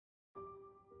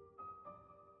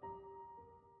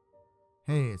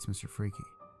Hey, it's Mr. Freaky.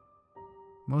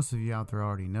 Most of you out there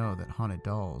already know that haunted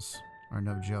dolls are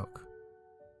no joke.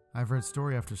 I've read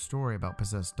story after story about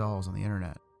possessed dolls on the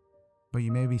internet, but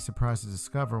you may be surprised to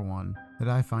discover one that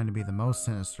I find to be the most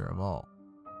sinister of all.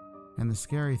 And the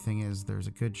scary thing is there's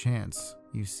a good chance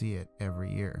you see it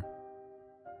every year.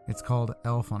 It's called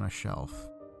Elf on a Shelf.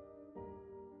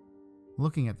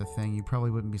 Looking at the thing, you probably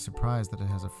wouldn't be surprised that it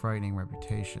has a frightening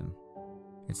reputation.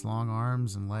 Its long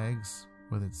arms and legs,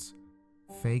 with its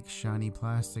fake shiny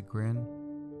plastic grin,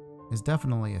 is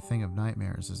definitely a thing of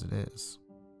nightmares as it is.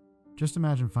 Just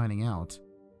imagine finding out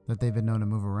that they've been known to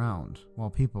move around while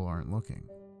people aren't looking.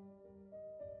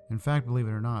 In fact, believe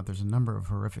it or not, there's a number of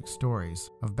horrific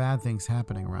stories of bad things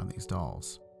happening around these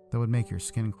dolls that would make your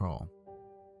skin crawl.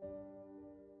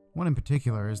 One in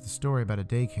particular is the story about a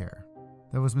daycare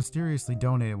that was mysteriously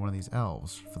donated one of these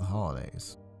elves for the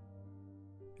holidays.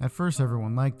 At first,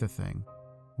 everyone liked the thing,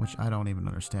 which I don't even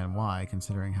understand why,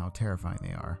 considering how terrifying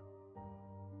they are.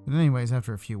 But anyways,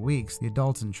 after a few weeks, the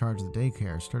adults in charge of the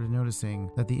daycare started noticing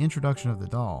that the introduction of the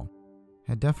doll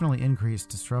had definitely increased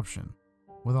disruption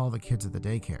with all the kids at the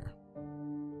daycare.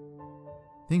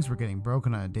 Things were getting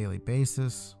broken on a daily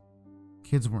basis,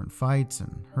 kids were in fights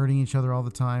and hurting each other all the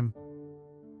time.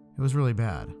 It was really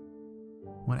bad.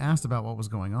 When asked about what was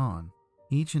going on,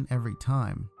 each and every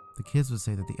time, the kids would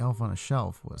say that the elf on a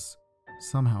shelf was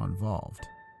somehow involved.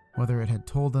 Whether it had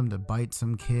told them to bite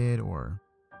some kid or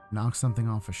knock something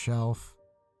off a shelf,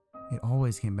 it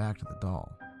always came back to the doll.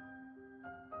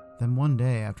 Then one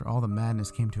day, after all the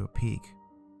madness came to a peak,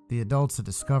 the adults had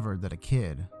discovered that a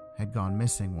kid had gone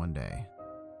missing one day.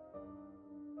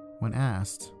 When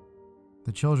asked,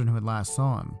 the children who had last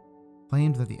saw him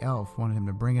claimed that the elf wanted him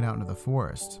to bring it out into the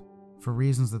forest for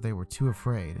reasons that they were too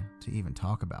afraid to even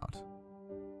talk about.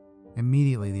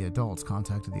 Immediately, the adults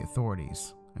contacted the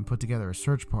authorities and put together a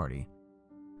search party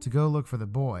to go look for the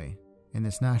boy in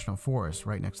this national forest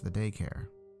right next to the daycare.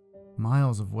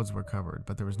 Miles of woods were covered,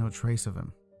 but there was no trace of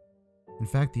him. In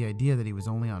fact, the idea that he was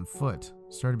only on foot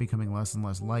started becoming less and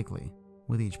less likely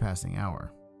with each passing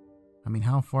hour. I mean,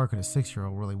 how far could a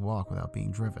 6-year-old really walk without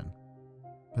being driven?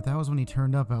 But that was when he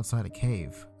turned up outside a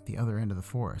cave at the other end of the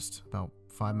forest, about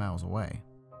 5 miles away.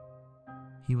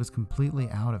 He was completely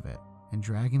out of it and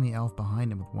dragging the elf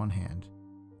behind him with one hand,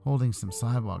 holding some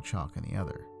sidewalk chalk in the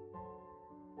other.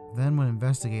 Then when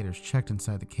investigators checked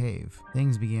inside the cave,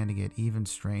 things began to get even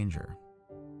stranger.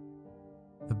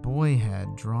 The boy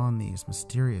had drawn these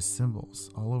mysterious symbols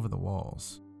all over the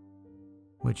walls,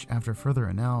 which after further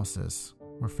analysis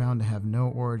were found to have no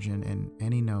origin in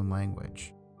any known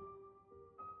language.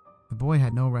 The boy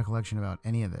had no recollection about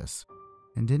any of this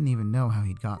and didn't even know how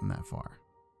he'd gotten that far.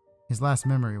 His last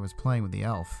memory was playing with the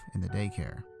elf in the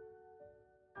daycare.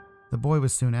 The boy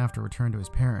was soon after returned to his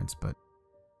parents, but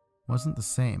wasn't the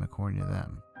same according to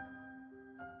them.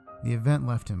 The event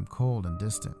left him cold and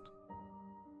distant,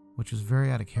 which was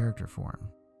very out of character for him.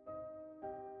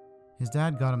 His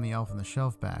dad got him the elf on the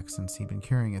shelf back since he'd been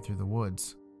carrying it through the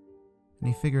woods, and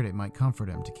he figured it might comfort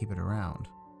him to keep it around.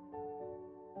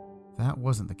 That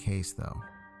wasn't the case though.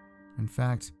 In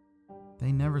fact,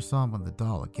 they never saw him with the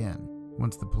doll again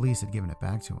once the police had given it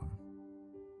back to him.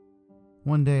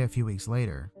 One day a few weeks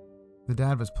later, the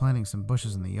dad was planting some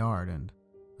bushes in the yard and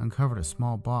uncovered a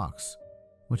small box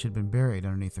which had been buried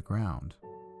underneath the ground.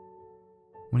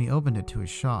 When he opened it to his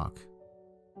shock,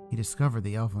 he discovered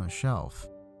the elf on the shelf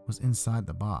was inside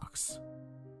the box,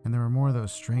 and there were more of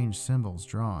those strange symbols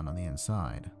drawn on the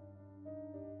inside.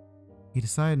 He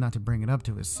decided not to bring it up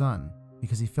to his son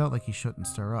because he felt like he shouldn't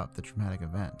stir up the traumatic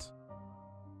event.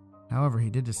 However, he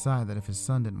did decide that if his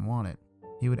son didn't want it,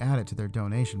 he would add it to their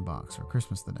donation box for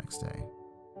Christmas the next day.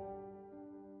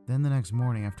 Then the next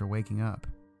morning after waking up,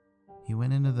 he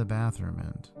went into the bathroom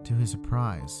and, to his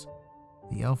surprise,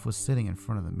 the elf was sitting in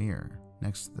front of the mirror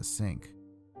next to the sink.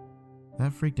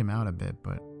 That freaked him out a bit,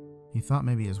 but he thought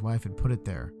maybe his wife had put it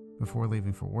there before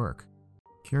leaving for work,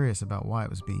 curious about why it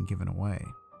was being given away.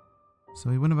 So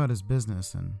he went about his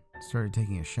business and started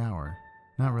taking a shower,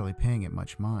 not really paying it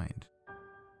much mind.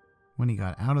 When he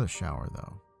got out of the shower,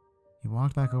 though, he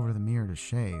walked back over to the mirror to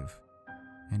shave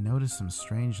and noticed some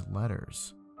strange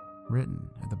letters written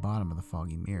at the bottom of the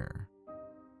foggy mirror.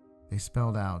 They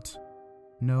spelled out,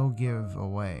 "No give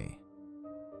away."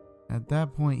 At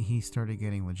that point, he started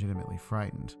getting legitimately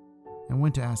frightened and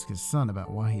went to ask his son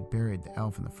about why he'd buried the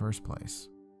elf in the first place.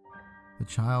 The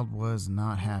child was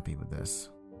not happy with this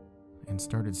and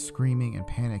started screaming and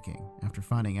panicking after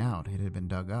finding out it had been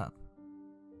dug up.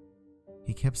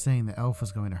 He kept saying the elf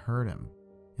was going to hurt him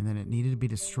and that it needed to be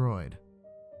destroyed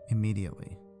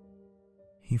immediately.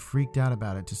 He freaked out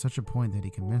about it to such a point that he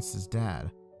convinced his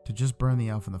dad to to just burn the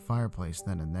elf in the fireplace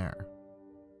then and there.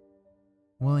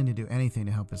 Willing to do anything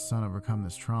to help his son overcome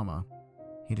this trauma,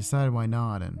 he decided why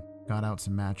not and got out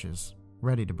some matches,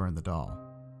 ready to burn the doll.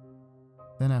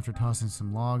 Then, after tossing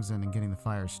some logs in and getting the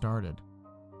fire started,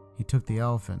 he took the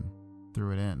elf and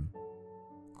threw it in,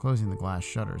 closing the glass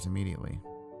shutters immediately.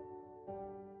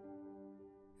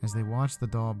 As they watched the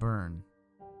doll burn,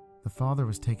 the father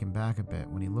was taken back a bit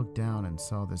when he looked down and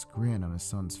saw this grin on his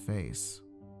son's face.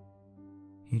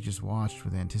 He just watched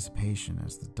with anticipation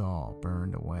as the doll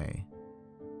burned away,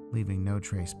 leaving no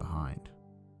trace behind.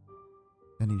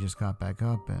 Then he just got back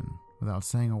up and, without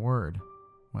saying a word,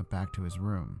 went back to his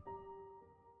room.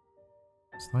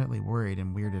 Slightly worried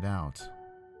and weirded out,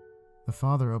 the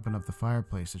father opened up the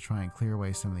fireplace to try and clear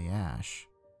away some of the ash,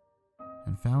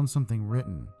 and found something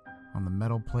written on the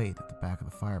metal plate at the back of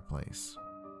the fireplace.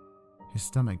 His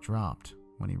stomach dropped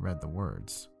when he read the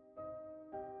words,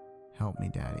 "Help me,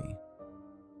 Daddy.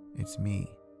 It's me."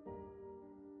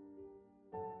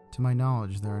 To my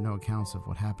knowledge, there are no accounts of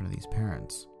what happened to these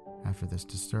parents after this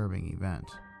disturbing event.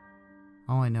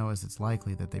 All I know is it's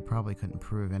likely that they probably couldn't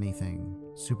prove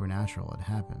anything supernatural had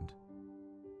happened,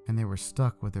 and they were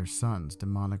stuck with their son's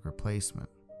demonic replacement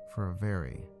for a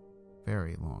very,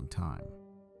 very long time.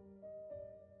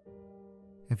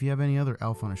 If you have any other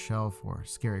Elf on a Shelf or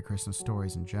scary Christmas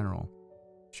stories in general,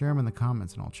 share them in the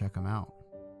comments and I'll check them out,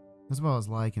 as well as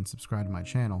like and subscribe to my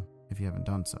channel if you haven't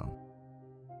done so.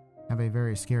 Have a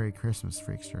very scary Christmas,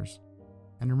 Freaksters,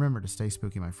 and remember to stay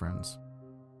spooky, my friends.